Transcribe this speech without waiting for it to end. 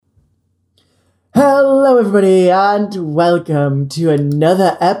Hello, everybody, and welcome to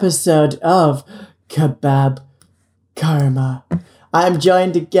another episode of Kebab Karma. I'm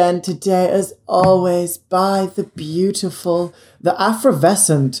joined again today, as always, by the beautiful, the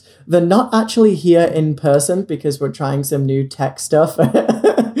effervescent, the not actually here in person because we're trying some new tech stuff,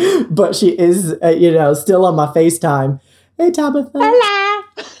 but she is, still on my FaceTime. Hey, Tabitha. Hello.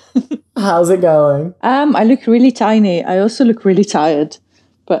 How's it going? I look really tiny. I also look really tired.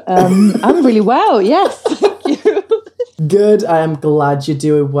 But I'm really well, yes, thank you. Good, I am glad you're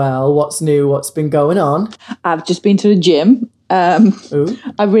doing well. What's new? What's been going on? I've just been to the gym. I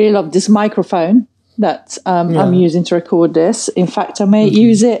really love this microphone that I'm using to record this. In fact, I may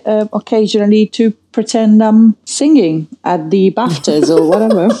use it occasionally to pretend I'm singing at the BAFTAs or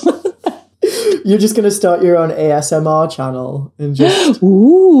whatever. You're just going to start your own ASMR channel and just...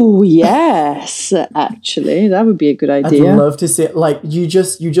 Ooh, yes, actually. That would be a good idea. I'd love to see it. Like, you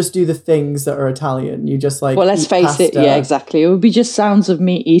just do the things that are Italian. You just, like, well, let's face pasta. it. Yeah, exactly. It would be just sounds of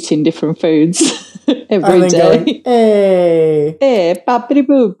me eating different foods every day. Going, hey. Hey, papri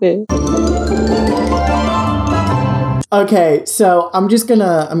poopi. Okay, so I'm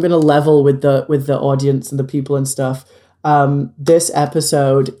gonna level with the audience and the people and stuff. This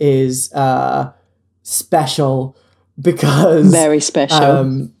episode is special because very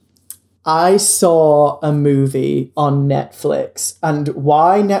special. I saw a movie on Netflix, and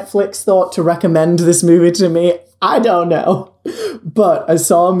why Netflix thought to recommend this movie to me, I don't know. But I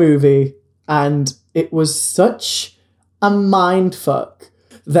saw a movie and it was such a mindfuck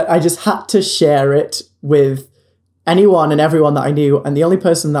that I just had to share it with anyone and everyone that I knew, and the only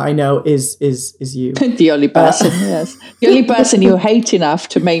person that I know is you. The only person, yes. The only person you hate enough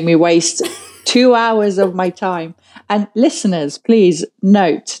to make me waste 2 hours of my time. And listeners, please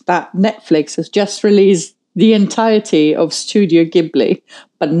note that Netflix has just released the entirety of Studio Ghibli.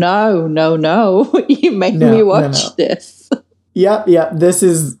 But no, you make me watch this. Yep. This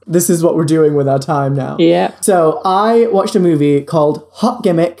is what we're doing with our time now. Yeah. So I watched a movie called Hot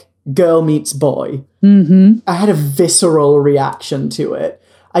Gimmick, Girl Meets Boy. Mm-hmm. I had a visceral reaction to it.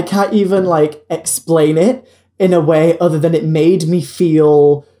 I can't even explain it in a way other than it made me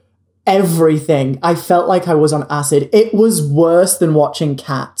feel everything. I felt like I was on acid. It was worse than watching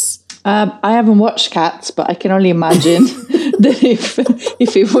Cats. I haven't watched Cats, but I can only imagine that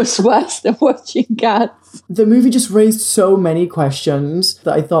if it was worse than watching Cats. The movie just raised so many questions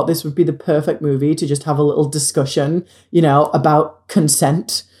that I thought this would be the perfect movie to just have a little discussion, about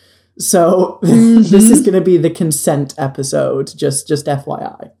consent. So this is going to be the consent episode, just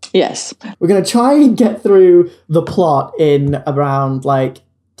FYI. Yes. We're going to try and get through the plot in around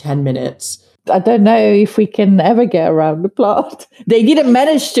 10 minutes. I don't know if we can ever get around the plot. They didn't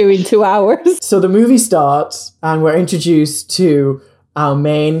manage to in 2 hours. So the movie starts and we're introduced to our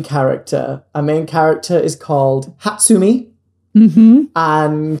main character. Our main character is called Hatsumi. Mm-hmm.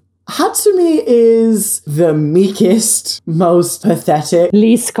 And Hatsumi is the meekest, most pathetic,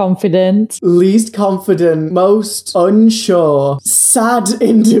 least confident, most unsure, sad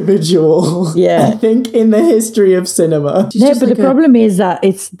individual. Yeah. I think in the history of cinema. No, but the problem is that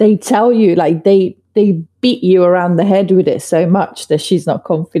they tell you, they beat you around the head with it so much that she's not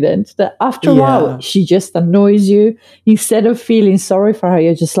confident, that after a while she just annoys you. Instead of feeling sorry for her,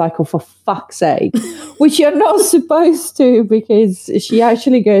 you're just like, oh, for fuck's sake. Which you're not supposed to, because she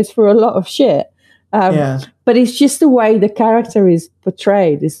actually goes through a lot of shit. But it's just the way the character is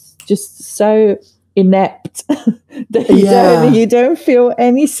portrayed. It's just so inept that you don't feel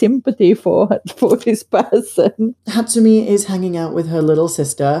any sympathy for this person. Hatsumi is hanging out with her little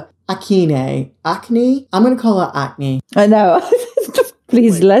sister, Akine. Acne? I'm going to call her Acne. I know.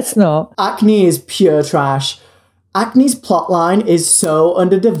 Please, let's not. Acne is pure trash. Acne's plotline is so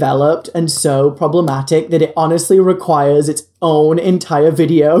underdeveloped and so problematic that it honestly requires its own entire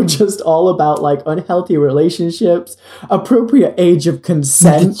video, just all about unhealthy relationships, appropriate age of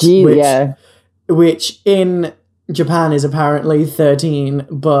consent, which in Japan is apparently 13,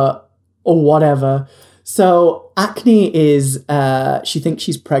 but whatever. So Acne is, she thinks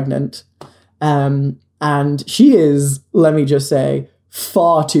she's pregnant, and she is, let me just say,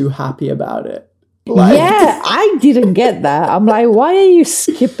 far too happy about it. I didn't get that. I'm like, why are you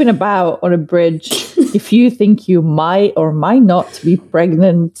skipping about on a bridge if you think you might or might not be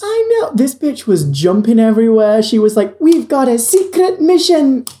pregnant? I know. This bitch was jumping everywhere. She was like, we've got a secret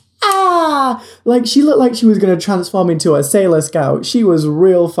mission. She looked like she was going to transform into a Sailor Scout. She was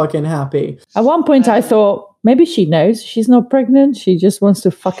real fucking happy. At one point I thought, maybe she knows she's not pregnant. She just wants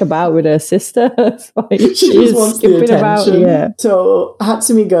to fuck about with her sister. That's why she just wants the attention. About. So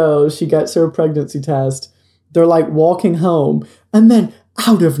Hatsumi goes, she gets her pregnancy test. They're walking home. And then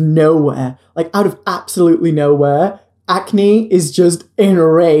out of nowhere, like out of absolutely nowhere, Acne is just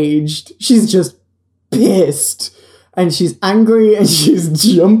enraged. She's just pissed. And she's angry and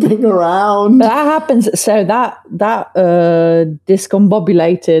she's jumping around. That happens. So that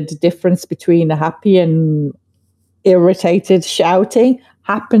discombobulated difference between happy and irritated shouting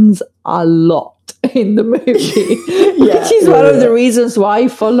happens a lot in the movie. Which is one of the reasons why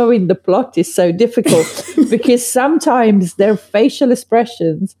following the plot is so difficult. Because sometimes their facial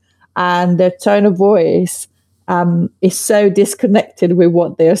expressions and their tone of voice is so disconnected with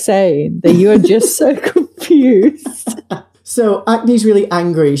what they're saying that you're just so confused. So Acne's really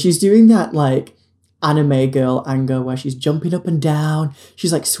angry. She's doing that like anime girl anger where she's jumping up and down.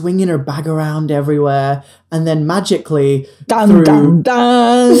 She's like swinging her bag around everywhere. And then magically dun, dun,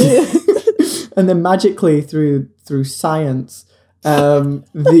 dun. And then magically through science,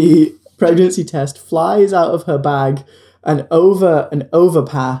 the pregnancy test flies out of her bag and over an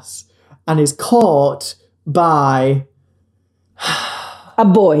overpass and is caught by a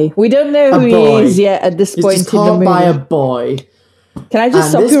boy. We don't know who he is yet at this point in the movie. By a boy. Can I just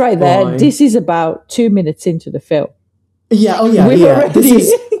stop you right there? This is about 2 minutes into the film. Yeah. Oh yeah.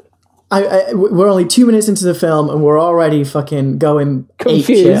 We're only 2 minutes into the film and we're already fucking going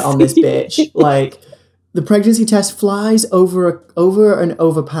apeshit on this bitch. Like the pregnancy test flies over an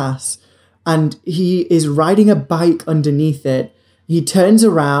overpass, and he is riding a bike underneath it. He turns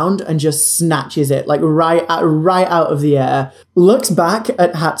around and just snatches it, like right out of the air, looks back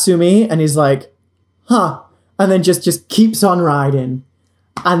at Hatsumi and is like, huh, and then just keeps on riding.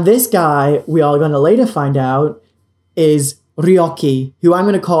 And this guy, we are going to later find out, is Ryoki, who I'm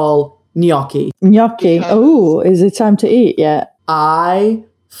going to call Gnocchi. Gnocchi. Oh, is it time to eat yet? I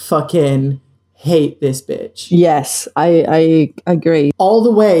fucking hate this bitch. Yes, I agree. All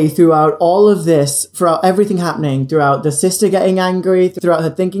the way throughout all of this, throughout everything happening, throughout the sister getting angry, throughout her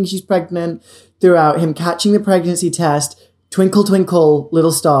thinking she's pregnant, throughout him catching the pregnancy test, Twinkle Twinkle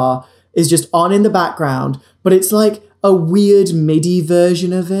Little Star is just on in the background, but it's like a weird MIDI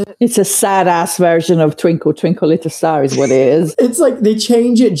version of it. It's a sad-ass version of Twinkle Twinkle Little Star is what it is. It's like they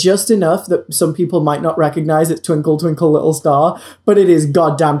change it just enough that some people might not recognize it's Twinkle Twinkle Little Star, but it is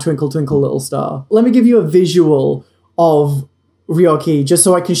goddamn Twinkle Twinkle Little Star. Let me give you a visual of Ryoki just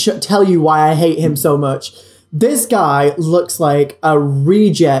so I can tell you why I hate him so much. This guy looks like a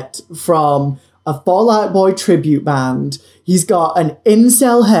reject from a Fall Out Boy tribute band. He's got an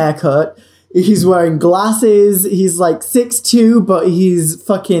incel haircut. He's wearing glasses. He's like 6'2", but he's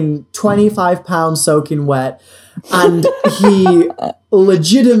fucking 25 pounds soaking wet. And he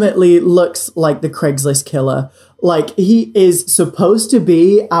legitimately looks like the Craigslist killer. Like, he is supposed to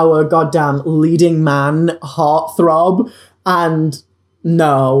be our goddamn leading man heartthrob. And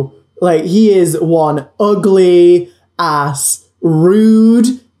no, like, he is one ugly ass, rude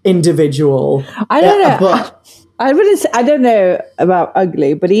individual. I don't know. But I don't know about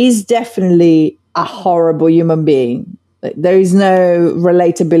ugly, but he's definitely a horrible human being. There is no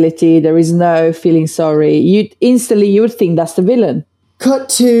relatability. There is no feeling sorry. You would think that's the villain. Cut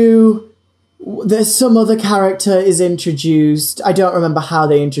to, there's some other character is introduced. I don't remember how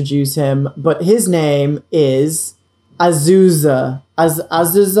they introduce him, but his name is Azusa.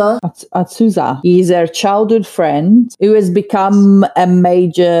 Azusa. He's her childhood friend who has become a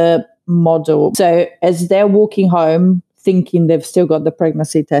major model. So as they're walking home, thinking they've still got the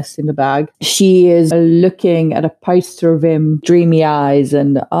pregnancy test in the bag, she is looking at a poster of him, dreamy eyes,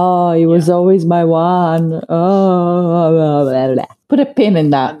 and he was always my one. Oh, blah, blah, blah. Put a pin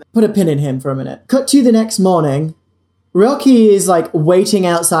in that. Put a pin in him for a minute. Cut to the next morning. Ryoki is like waiting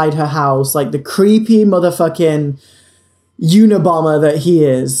outside her house, like the creepy motherfucking Unabomber that he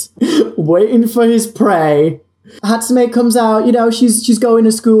is, waiting for his prey. Hatsume comes out, she's going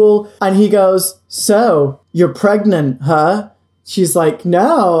to school, and he goes, "So, you're pregnant, huh?" She's like,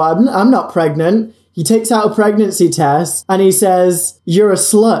 "No, I'm not pregnant." He takes out a pregnancy test, and he says, "You're a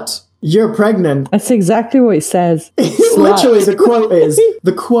slut. You're pregnant." That's exactly what he says. Literally,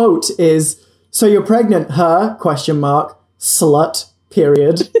 the quote is, "So you're pregnant, huh? ? Slut,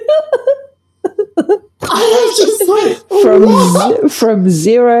 period." I was just like, from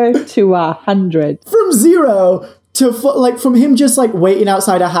 0 to 100. From 0 to from him just like waiting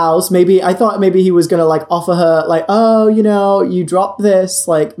outside a house. I thought maybe he was gonna like offer her like, "Oh, you dropped this.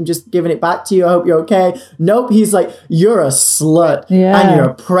 Like, I'm just giving it back to you. I hope you're okay." Nope. He's like, "You're a slut, and you're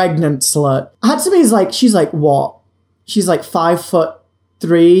a pregnant slut." Hatsume's like, she's like, what? She's like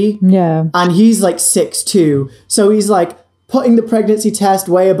 5'3". Yeah, and he's like 6'2". So he's like putting the pregnancy test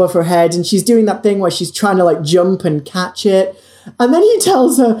way above her head, and she's doing that thing where she's trying to like jump and catch it. And then he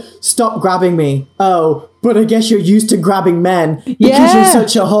tells her, stop grabbing me. Oh, but I guess you're used to grabbing men because you're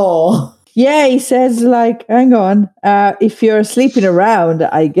such a whore. Yeah, he says, like, hang on, if you're sleeping around,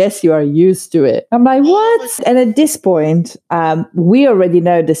 I guess you are used to it. I'm like, what? And at this point, we already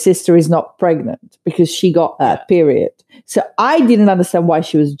know the sister is not pregnant because she got her period. So I didn't understand why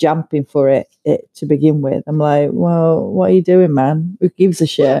she was jumping for it to begin with. I'm like, well, what are you doing, man? Who gives a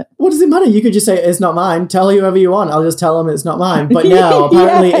shit? What does it matter? You could just say, it's not mine. Tell whoever you want. I'll just tell them it's not mine. But no,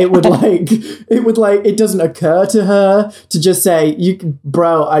 apparently it doesn't occur to her to just say,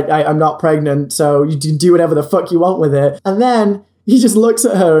 bro, I'm not pregnant, so you can do whatever the fuck you want with it. And then he just looks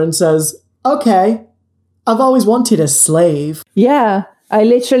at her and says, okay, I've always wanted a slave. Yeah,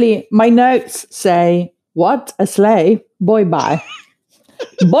 my notes say, what? A slave? Boy, bye.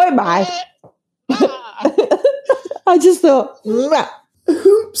 Boy, bye. I just thought, who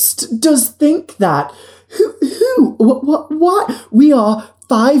does think that? Who? What? We are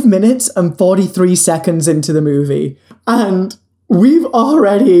 5 minutes and 43 seconds into the movie, and we've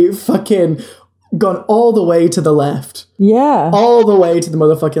already fucking gone all the way to the left. Yeah. All the way to the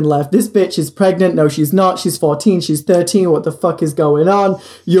motherfucking left. This bitch is pregnant. No, she's not. She's 14. She's 13. What the fuck is going on?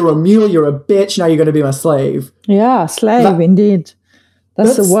 You're a mule. You're a bitch. Now you're going to be my slave. Yeah, slave, indeed.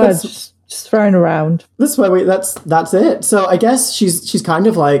 That's the word just thrown around. That's why that's it. So I guess she's kind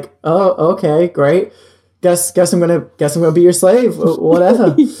of like, oh, okay, great. Guess I'm gonna be your slave,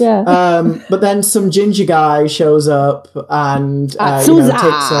 whatever. Yeah. But then some ginger guy shows up and takes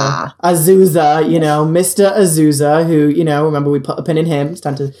Azusa, Mr. Azusa, who remember we put a pin in him. It's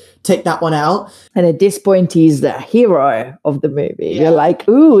time to take that one out. And at this point, he's the hero of the movie. Yeah. You're like,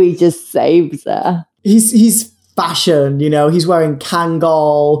 ooh, he just saves her. He's fashion, he's wearing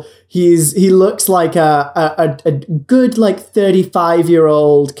Kangol. He looks like a good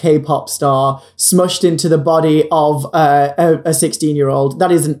 35-year-old K-pop star smushed into the body of a 16-year-old.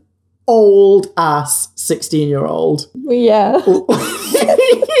 That is an old ass 16-year-old. Yeah.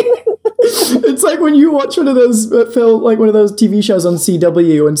 It's like when you watch one of those one of those TV shows on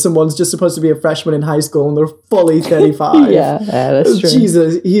CW and someone's just supposed to be a freshman in high school and they're fully 35. yeah, that's true.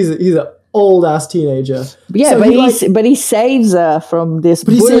 Jesus, he's an old ass teenager. Yeah, so but he saves her from this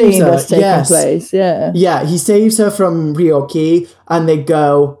bullying that's taking place. Yeah. Yeah, he saves her from Ryoki and they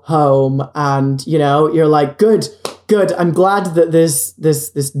go home and you're like, good. I'm glad that this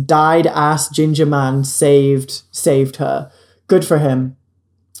dyed ass ginger man saved her. Good for him.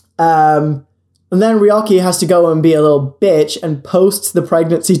 And then Ryoki has to go and be a little bitch and posts the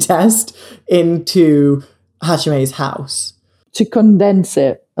pregnancy test into Hachime's house. To condense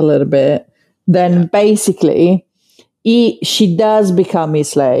it a little bit, then basically she does become his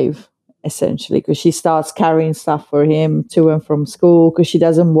slave, essentially, because she starts carrying stuff for him to and from school because she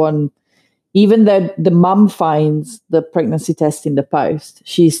doesn't want, even though the mum finds the pregnancy test in the post,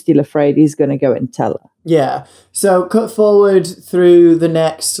 she's still afraid he's going to go and tell her. Yeah. So cut forward through the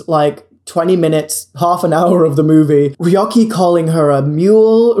next 20 minutes, half an hour of the movie. Ryoki calling her a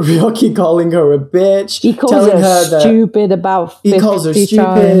mule. Ryoki calling her a bitch. He calls her stupid about 50 times. He calls her stupid.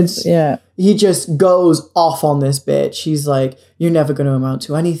 Times. Yeah. He just goes off on this bitch. He's like, you're never going to amount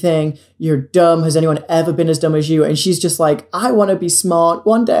to anything. You're dumb. Has anyone ever been as dumb as you? And she's just like, I want to be smart.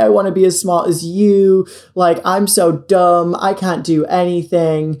 One day I want to be as smart as you. I'm so dumb. I can't do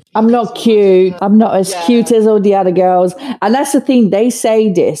anything. I'm not cute. I'm not as cute as all the other girls. And that's the thing. They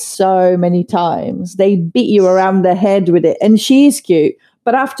say this so many times. They beat you around the head with it. And she's cute.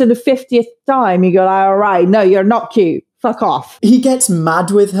 But after the 50th time, you go, all right, no, you're not cute. Fuck off. He gets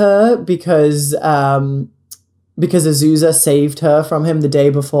mad with her because Azusa saved her from him the day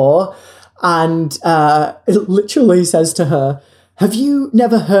before. And it literally says to her, have you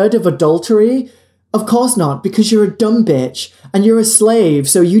never heard of adultery? Of course not, because you're a dumb bitch and you're a slave.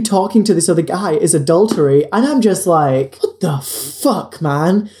 So you talking to this other guy is adultery. And I'm just like, what the fuck,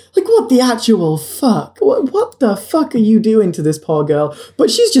 man? What the actual fuck? What the fuck are you doing to this poor girl?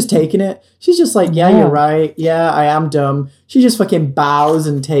 But she's just taking it. She's just like, yeah, you're right. Yeah, I am dumb. She just fucking bows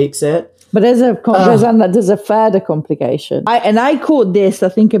and takes it. But there's a further complication. I caught this, I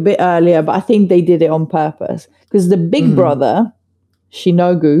think, a bit earlier, but I think they did it on purpose. Because the big brother,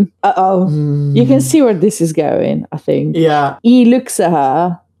 Shinogu, you can see where this is going, I think. Yeah. He looks at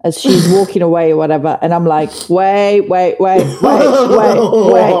her as she's walking away or whatever, and I'm like, wait.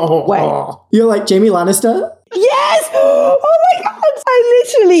 You're like Jaime Lannister? Yes! Oh my God!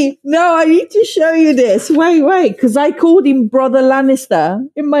 I need to show you this. Wait, because I called him Brother Lannister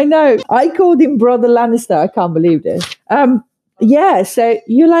in my note. I called him Brother Lannister. I can't believe this. Yeah, so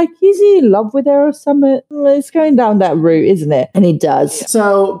you're like, is he in love with her or something? It's going down that route, isn't it? And he does.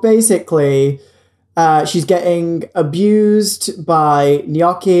 So basically, She's getting abused by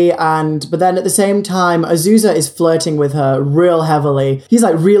Gnocchi, but then at the same time, Azusa is flirting with her real heavily. He's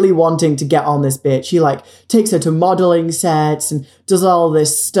like really wanting to get on this bitch. He like takes her to modeling sets and does all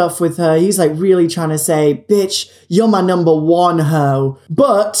this stuff with her. He's like really trying to say, bitch, you're my number one hoe.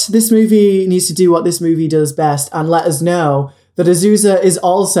 But this movie needs to do what this movie does best and let us know that Azusa is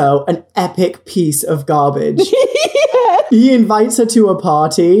also an epic piece of garbage. Yeah. He invites her to a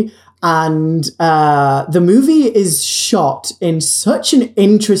party. And the movie is shot in such an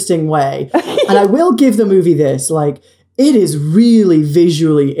interesting way. And I will give the movie this, like, it is really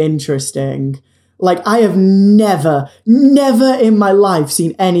visually interesting. Like, I have never in my life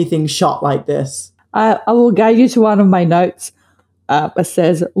seen anything shot like this. I will guide you to one of my notes. It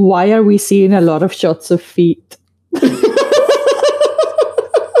says, why are we seeing a lot of shots of feet?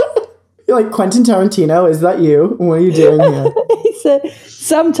 You're like, Quentin Tarantino, is that you? What are you doing here?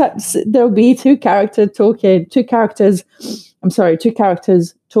 Sometimes there'll be two characters talking,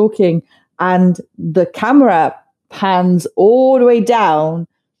 and the camera pans all the way down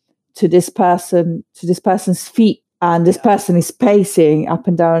to this person's feet, and this person is pacing up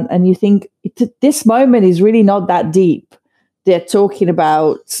and down, and you think this moment is really not that deep. They're talking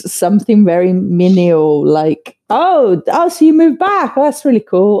about something very menial, like, oh, so you moved back. Oh, that's really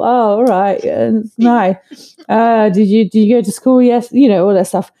cool. Oh, all right. It's nice. Did you go to school? Yes. All that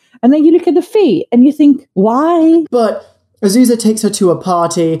stuff. And then you look at the feet and you think, why? But Azusa takes her to a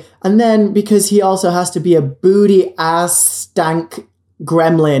party, and then because he also has to be a booty ass stank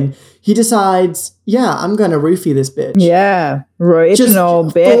gremlin, he decides, yeah, I'm going to roofie this bitch. Yeah, right. Just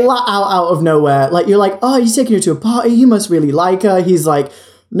old bitch. Flat out of nowhere. Like, you're like, oh, he's taking her to a party. You must really like her. He's like,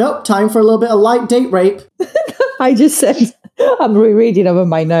 nope, time for a little bit of light date rape. I just said, I'm rereading over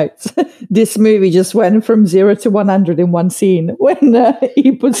my notes. This movie just went from 0 to 100 in one scene when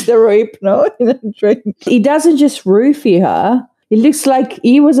he puts the Rohypnol in a drink. He doesn't just roofie her. It looks like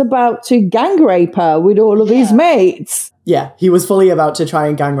he was about to gang rape her with all of his mates. Yeah, he was fully about to try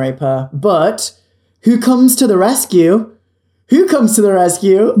and gang rape her. But who comes to the rescue? Brother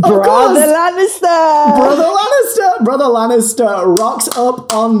Lannister! Brother Lannister rocks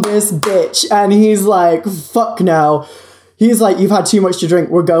up on this bitch, and he's like, fuck no. He's like, you've had too much to drink,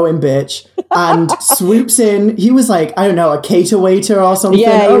 we're going, bitch. And swoops in. He was like, I don't know, a cater waiter or something.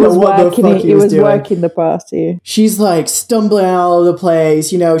 Yeah, he was working the party. She's like stumbling all over the place.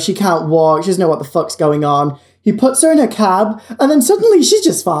 She can't walk. She doesn't know what the fuck's going on. He puts her in a cab, and then suddenly she's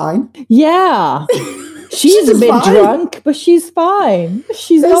just fine. Yeah. She's a bit drunk, but she's fine.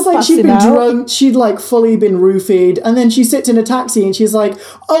 She's not like she'd been out. drunk. She'd like fully been roofied, and then she sits in a taxi and she's like,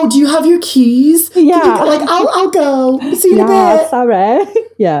 "Oh, do you have your keys? Yeah, I'll go. See you in a bit." Sorry.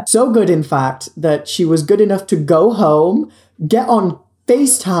 Yeah. So good, in fact, that she was good enough to go home, get on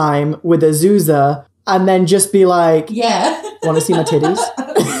FaceTime with Azusa, and then just be like, "Yeah, want to see my titties?"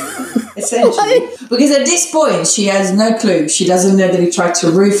 Essentially, because at this point she has no clue. She doesn't know that he tried to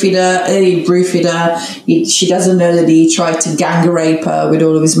roofie her. She doesn't know that he tried to gang rape her with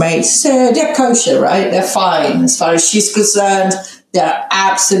all of his mates. So they're kosher, right? They're fine as far as she's concerned. They're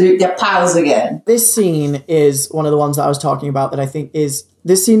pals again. This scene is one of the ones that I was talking about that I think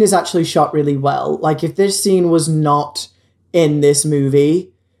this scene is actually shot really well. Like, if this scene was not in this movie,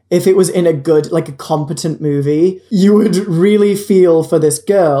 if it was in a good, like a competent movie, you would really feel for this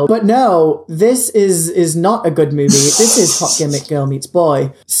girl. But no, this is not a good movie. This is Hot Gimmick Girl Meets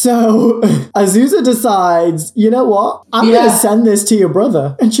Boy. So Azusa decides, you know what? I'm going to send this to your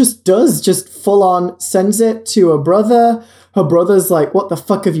brother. And just full on sends it to her brother. Her brother's like, what the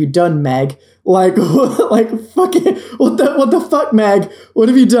fuck have you done, Meg? Like fucking, what the fuck, Meg? What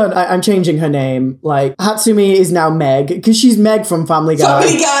have you done? I'm changing her name. Like, Hatsumi is now Meg, because she's Meg from Family Guy.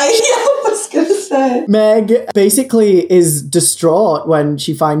 Family Guy, yeah, I was gonna say. Meg basically is distraught when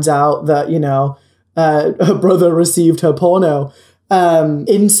she finds out that, her brother received her porno.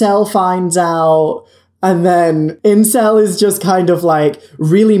 Incel finds out, and then Incel is just kind of like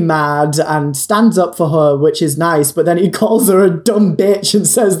really mad and stands up for her, which is nice, but then he calls her a dumb bitch and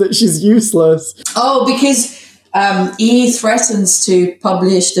says that she's useless. Oh, because he threatens to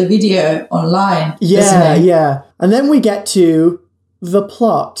publish the video online. Yeah, yeah. And then we get to the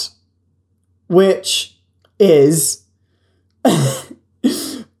plot, which is as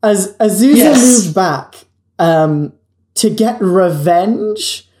Azusa moved back to get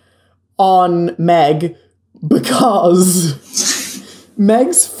revenge on Meg because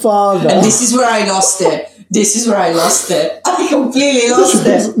Meg's father... And this is where I lost it. I completely lost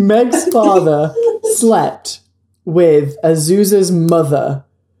it. Meg's father slept with Azusa's mother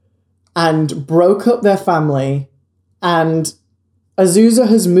and broke up their family, and Azusa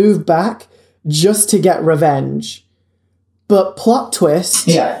has moved back just to get revenge. But plot twist,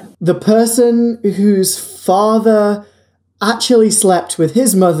 Yeah. the person whose father actually slept with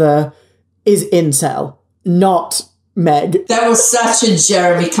his mother is incel, not Meg. That was such a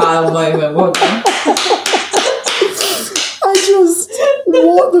Jeremy Kyle moment, wasn't it?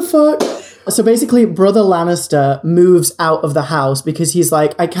 What the fuck? So basically, Brother Lannister moves out of the house because he's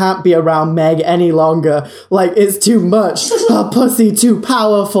like, I can't be around Meg any longer. Like, it's too much. Her pussy too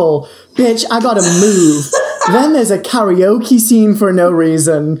powerful. Bitch, I gotta move. Then there's a karaoke scene for no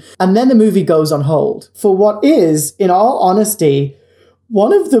reason. And then the movie goes on hold. For what is, in all honesty,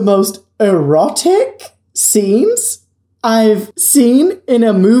 one of the most erotic scenes I've seen in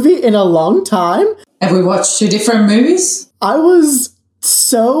a movie in a long time. Have we watched 2 different movies? I was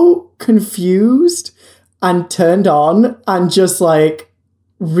so confused and turned on and just like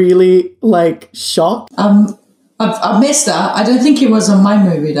really like shocked. I missed that. I don't think it was on my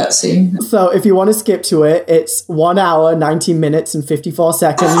movie, that scene. So if you want to skip to it, it's 1 hour, 19 minutes and 54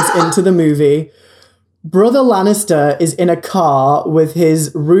 seconds into the movie. Brother Lannister is in a car with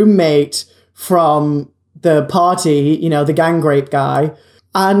his roommate from the party, you know, the gang rape guy,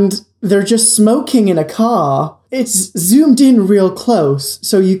 and they're just smoking in a car. It's zoomed in real close,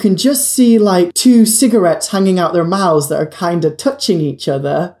 so you can just see like 2 cigarettes hanging out their mouths that are kind of touching each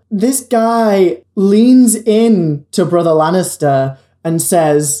other. This guy leans in to Brother Lannister and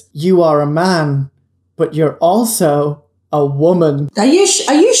says, "You are a man, but you're also a woman." Are you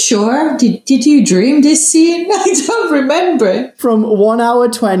sure? Did you dream this scene? I don't remember. From 1 hour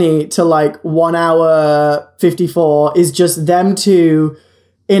 20 to like 1 hour 54 is just them two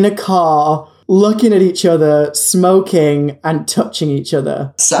in a car looking at each other, smoking and touching each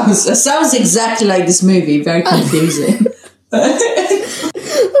other. Sounds exactly like this movie. Very confusing.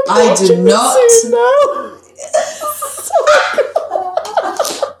 I do not.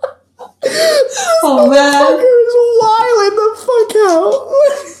 Oh man! Fucker's wilding the fuck out.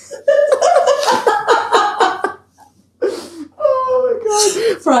 Oh my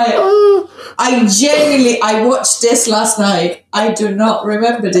god! Right. I watched this last night. I do not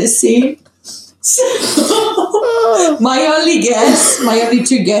remember this scene. So, my only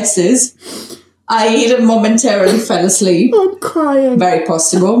 2 guesses, I either momentarily fell asleep. I'm crying. Very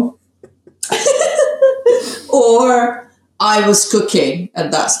possible. Or I was cooking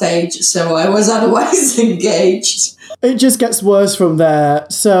at that stage, so I was otherwise engaged. It just gets worse from there.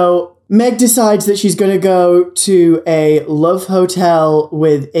 So Meg decides that she's going to go to a love hotel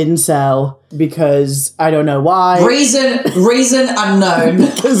with incel because I don't know why. Reason unknown.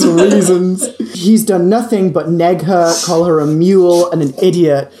 Because reasons. He's done nothing but neg her, call her a mule and an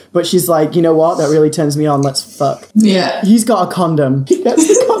idiot. But she's like, you know what? That really turns me on. Let's fuck. Yeah. He's got a condom. He gets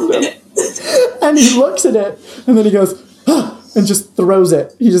the condom. And he looks at it. And then he goes, and just throws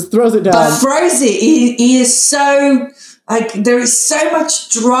it. He just throws it down. But throws it. He is so... Like, there is so much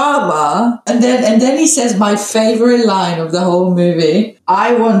drama. And then he says my favorite line of the whole movie.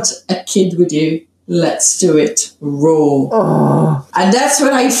 I want a kid with you. Let's do it raw. Oh. And that's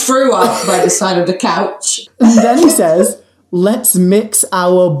when I threw up by the side of the couch. And then he says, let's mix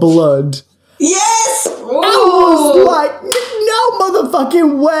our blood. Yes! I was like, no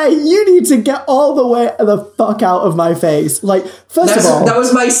motherfucking way. You need to get all the way the fuck out of my face. Like, first of all... That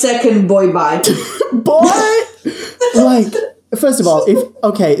was my second boy bite. Boy! Like, first of all,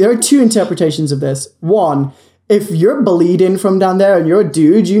 there are 2 interpretations of this. One, if you're bleeding from down there and you're a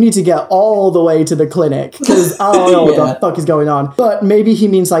dude, you need to get all the way to the clinic because I don't know what the fuck is going on. But maybe he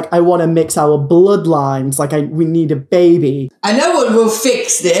means like, I want to mix our bloodlines. Like, we need a baby. I know what will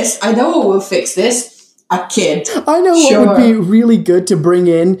fix this. A kid. I know what would be really good to bring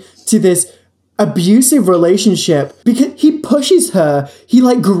in to this abusive relationship because he pushes her. He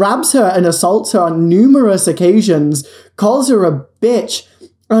like grabs her and assaults her on numerous occasions, calls her a bitch,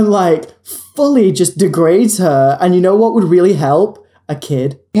 and like fully just degrades her. And you know what would really help? A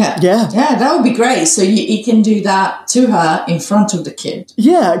kid. Yeah, that would be great. So he can do that to her in front of the kid.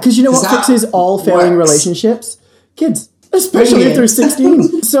 Yeah, because you know what fixes all failing relationships? Kids. Especially if they're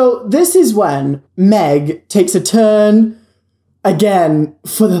 16. So this is when Meg takes a turn again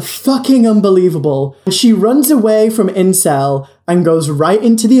for the fucking unbelievable. She runs away from incel and goes right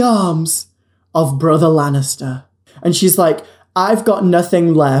into the arms of Brother Lannister. And she's like, I've got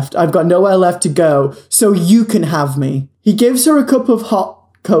nothing left. I've got nowhere left to go, so you can have me. He gives her a cup of hot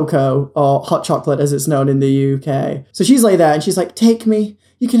cocoa, or hot chocolate as it's known in the UK. So she's like there and she's like, take me.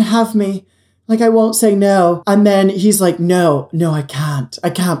 You can have me. Like, I won't say no. And then he's like, no, I can't. I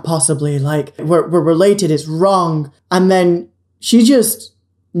can't possibly. Like, we're related. It's wrong. And then she just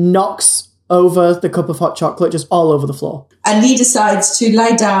knocks over the cup of hot chocolate just all over the floor. And he decides to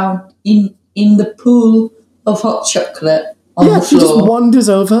lie down in in the pool of hot chocolate on the she floor. just wanders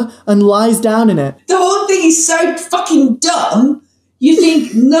over and lies down in it. The whole thing is so fucking dumb. You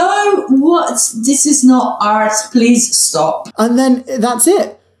think, no, what? This is not art. Please stop. And then that's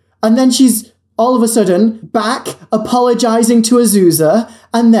it. And then she's all of a sudden back apologizing to Azusa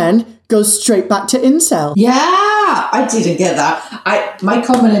and then goes straight back to incel. Yeah, I didn't get that. My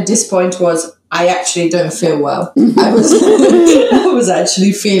comment at this point was, I actually don't feel well. I was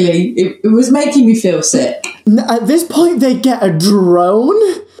actually feeling, it was making me feel sick. At this point, they get a drone.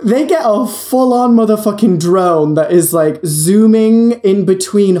 They get a full-on motherfucking drone that is like zooming in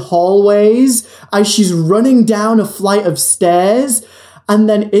between hallways as she's running down a flight of stairs. And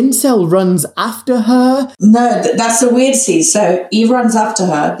then Incel runs after her. No, that's a weird scene. So he runs after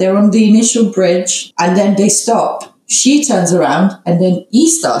her. They're on the initial bridge and then they stop. She turns around and then he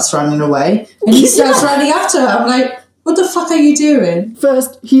starts running away and he starts running after her. I'm like, what the fuck are you doing?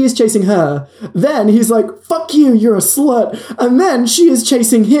 First, he is chasing her. Then he's like, fuck you, you're a slut. And then she is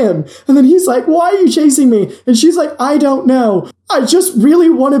chasing him. And then he's like, why are you chasing me? And she's like, I don't know. I just really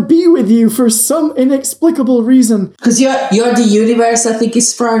want to be with you for some inexplicable reason. Because you're the universe, I think,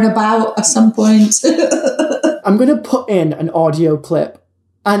 is thrown about at some point. I'm going to put in an audio clip.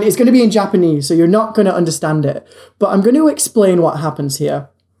 And it's going to be in Japanese, so you're not going to understand it. But I'm going to explain what happens here.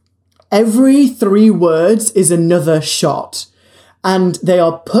 Every 3 words is another shot. And they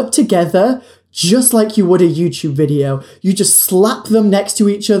are put together just like you would a YouTube video. You just slap them next to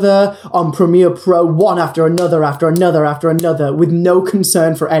each other on Premiere Pro, one after another, after another, after another, with no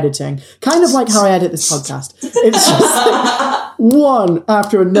concern for editing. Kind of like how I edit this podcast. It's just like one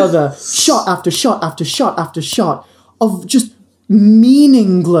after another, shot after shot after shot after shot of just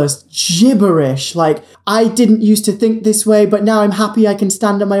meaningless gibberish. Like, I didn't used to think this way, but now I'm happy I can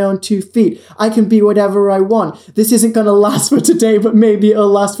stand on my own 2 feet. I can be whatever I want. This isn't going to last for today, but maybe it'll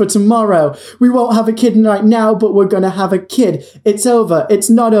last for tomorrow. We won't have a kid right now, but we're going to have a kid. It's over. It's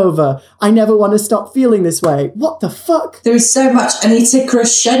not over. I never want to stop feeling this way. What the fuck? There is so much, and it's a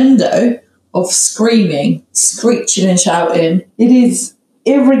crescendo of screaming, screeching and shouting. It is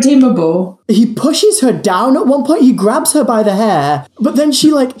irredeemable. He pushes her down at one point. He grabs her by the hair, but then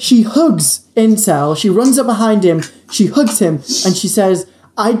she hugs Incel. She runs up behind him. She hugs him and she says,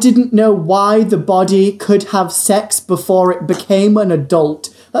 I didn't know why the body could have sex before it became an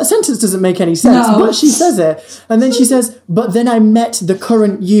adult. That sentence doesn't make any sense, but she says it. And then she says, but then I met the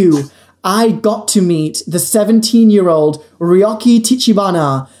current you. I got to meet the 17-year-old Ryoki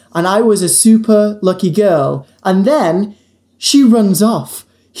Tachibana, and I was a super lucky girl. And then she runs off.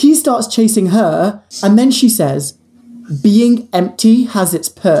 He starts chasing her, and then she says, being empty has its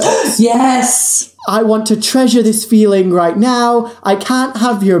perks. Yes. I want to treasure this feeling right now. I can't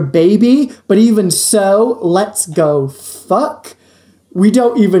have your baby, but even so, let's go fuck. We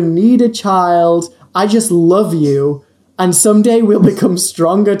don't even need a child. I just love you. And someday we'll become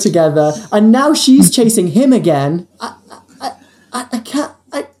stronger together. And now she's chasing him again. I can't.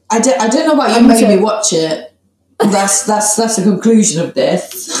 I don't know why you made me watch it. That's the conclusion of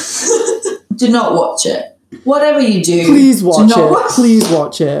this. Do not watch it. Whatever you do, please watch it. Please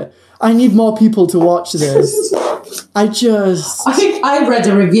watch it. I need more people to watch this. I think I read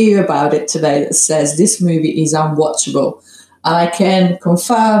a review about it today that says this movie is unwatchable. And I can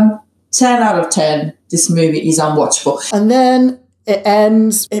confirm 10 out of 10, this movie is unwatchable. And then it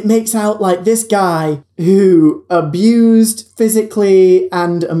ends, it makes out like this guy who abused physically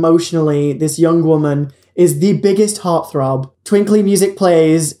and emotionally this young woman is the biggest heartthrob. Twinkly music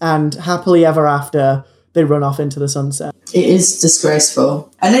plays and happily ever after, they run off into the sunset. It is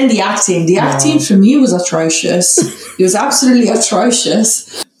disgraceful. And then the acting for me was atrocious. It was absolutely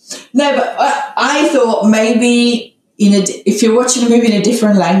atrocious. No, but I thought maybe if you're watching a movie in a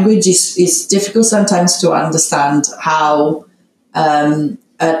different language, it's difficult sometimes to understand how a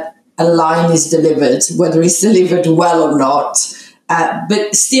line is delivered, whether it's delivered well or not.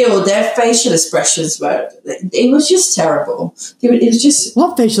 But still, their facial expressions it was just terrible. It was just...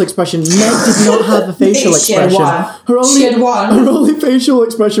 What facial expression? Meg did not have a facial expression. She had one. Her only facial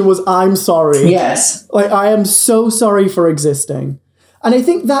expression was, I'm sorry. Yes. Like, I am so sorry for existing. And I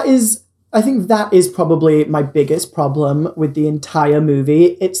think that is probably my biggest problem with the entire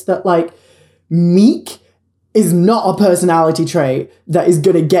movie. It's that, like, meek is not a personality trait that is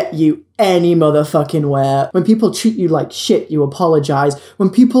gonna get you any motherfucking where. When people treat you like shit, you apologize. When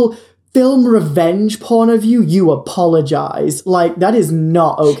people film revenge porn of you, you apologize. Like, that is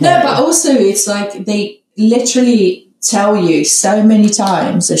not okay. No, but also it's like they literally tell you so many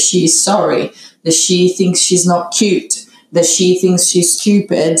times that she's sorry, that she thinks she's not cute, that she thinks she's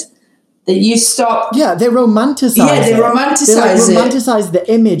stupid. that you stop. Yeah, they romanticize they it. romanticize they it. romanticize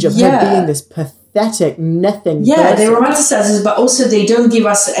the image of her being this pathetic, nothing person. They romanticize it, but also they don't give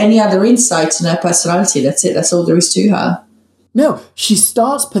us any other insight in her personality. That's it. That's all there is to her. No, she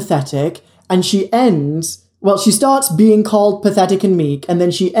starts pathetic and she ends... Well, she starts being called pathetic and meek, and then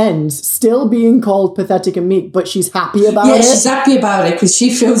she ends still being called pathetic and meek, but she's happy about it. Yeah, she's happy about it because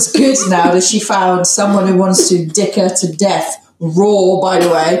she feels good now that she found someone who wants to dick her to death. Raw, by the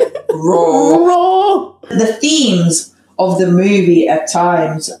way. Raw. The themes of the movie at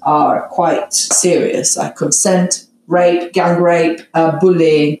times are quite serious, like consent, rape, gang rape,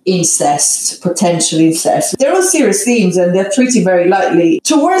 bullying, incest, potential incest. They're all serious themes and they're treated very lightly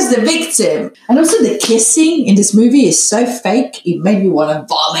towards the victim. And also the kissing in this movie is so fake, it made me want to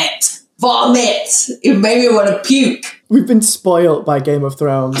vomit. It made me want to puke. We've been spoiled by Game of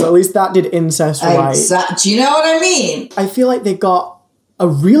Thrones. At least that did incest right. Do you know what I mean? I feel like they got a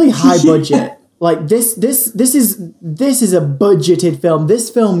really high budget. Like this is a budgeted film. This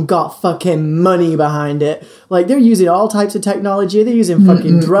film got fucking money behind it. Like they're using all types of technology. They're using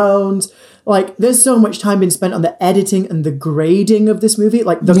fucking drones. Like there's so much time been spent on the editing and the grading of this movie.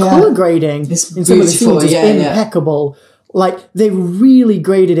 Like the color grading in some of the scenes is impeccable. Like they really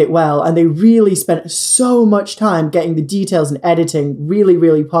graded it well, and they really spent so much time getting the details and editing really,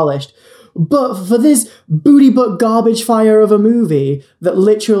 really polished. But for this booty butt garbage fire of a movie that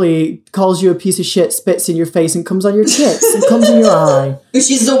literally calls you a piece of shit, spits in your face and comes on your tits and comes in your eye. Which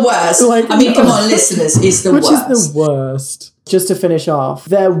is the worst. Like, I mean, come on, listeners, it's the worst. Which is the worst. Just to finish off,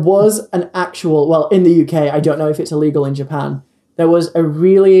 there was an actual, well, in the UK, I don't know if it's illegal in Japan, there was a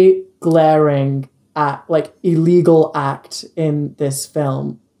really glaring illegal act in this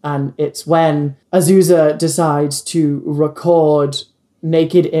film. And it's when Azusa decides to record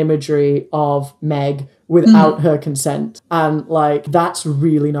naked imagery of Meg without her consent. And that's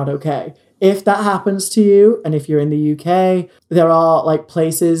really not okay. If that happens to you, and if you're in the UK, there are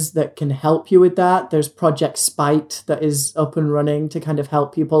places that can help you with that. There's Project Spite that is up and running to kind of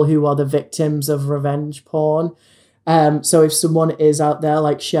help people who are the victims of revenge porn. So if someone is out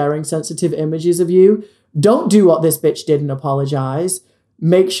there sharing sensitive images of you, don't do what this bitch did and apologize.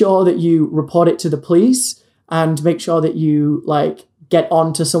 Make sure that you report it to the police and make sure that you get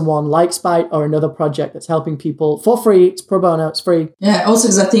on to someone like Spite or another project that's helping people for free. It's pro bono, it's free. Yeah, also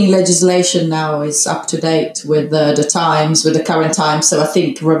because I think legislation now is up to date with the times, with the current times. So I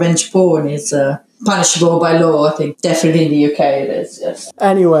think revenge porn is punishable by law. I think definitely in the UK it is, yes.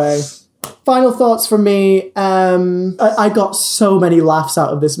 Anyway, final thoughts from me. I got so many laughs out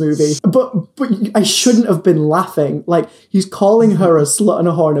of this movie, but I shouldn't have been laughing. He's calling her a slut and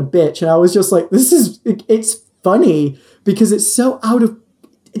a whore and a bitch, and I was just it's funny because it's so out of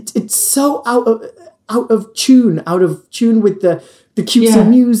tune with the cutesy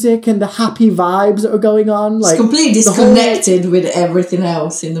music and the happy vibes that are going on. It's completely disconnected with everything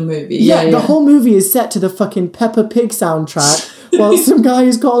else in the movie. Yeah, the whole movie is set to the fucking Peppa Pig soundtrack while some guy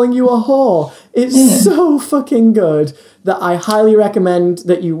is calling you a whore. It's so fucking good that I highly recommend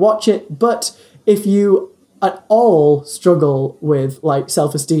that you watch it. But if you at all struggle with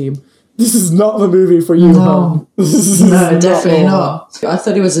self-esteem, this is not the movie for you, hon. No, definitely not. I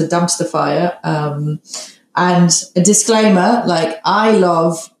thought it was a dumpster fire. And a disclaimer, I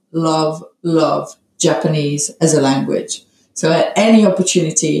love Japanese as a language. So at any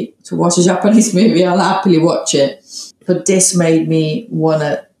opportunity to watch a Japanese movie, I'll happily watch it. But this made me want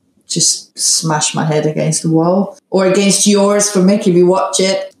to just smash my head against the wall. Or against yours for making me watch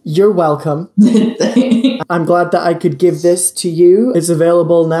it. You're welcome. I'm glad that I could give this to you. It's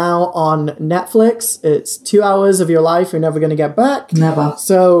available now on Netflix. It's 2 hours of your life you're never going to get back. Never.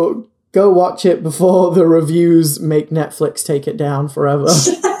 So go watch it before the reviews make Netflix take it down forever.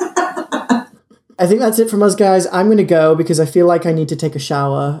 I think that's it from us, guys. I'm going to go because I feel like I need to take a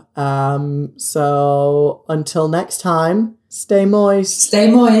shower. So until next time, stay moist.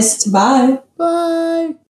 Stay moist. Bye. Bye.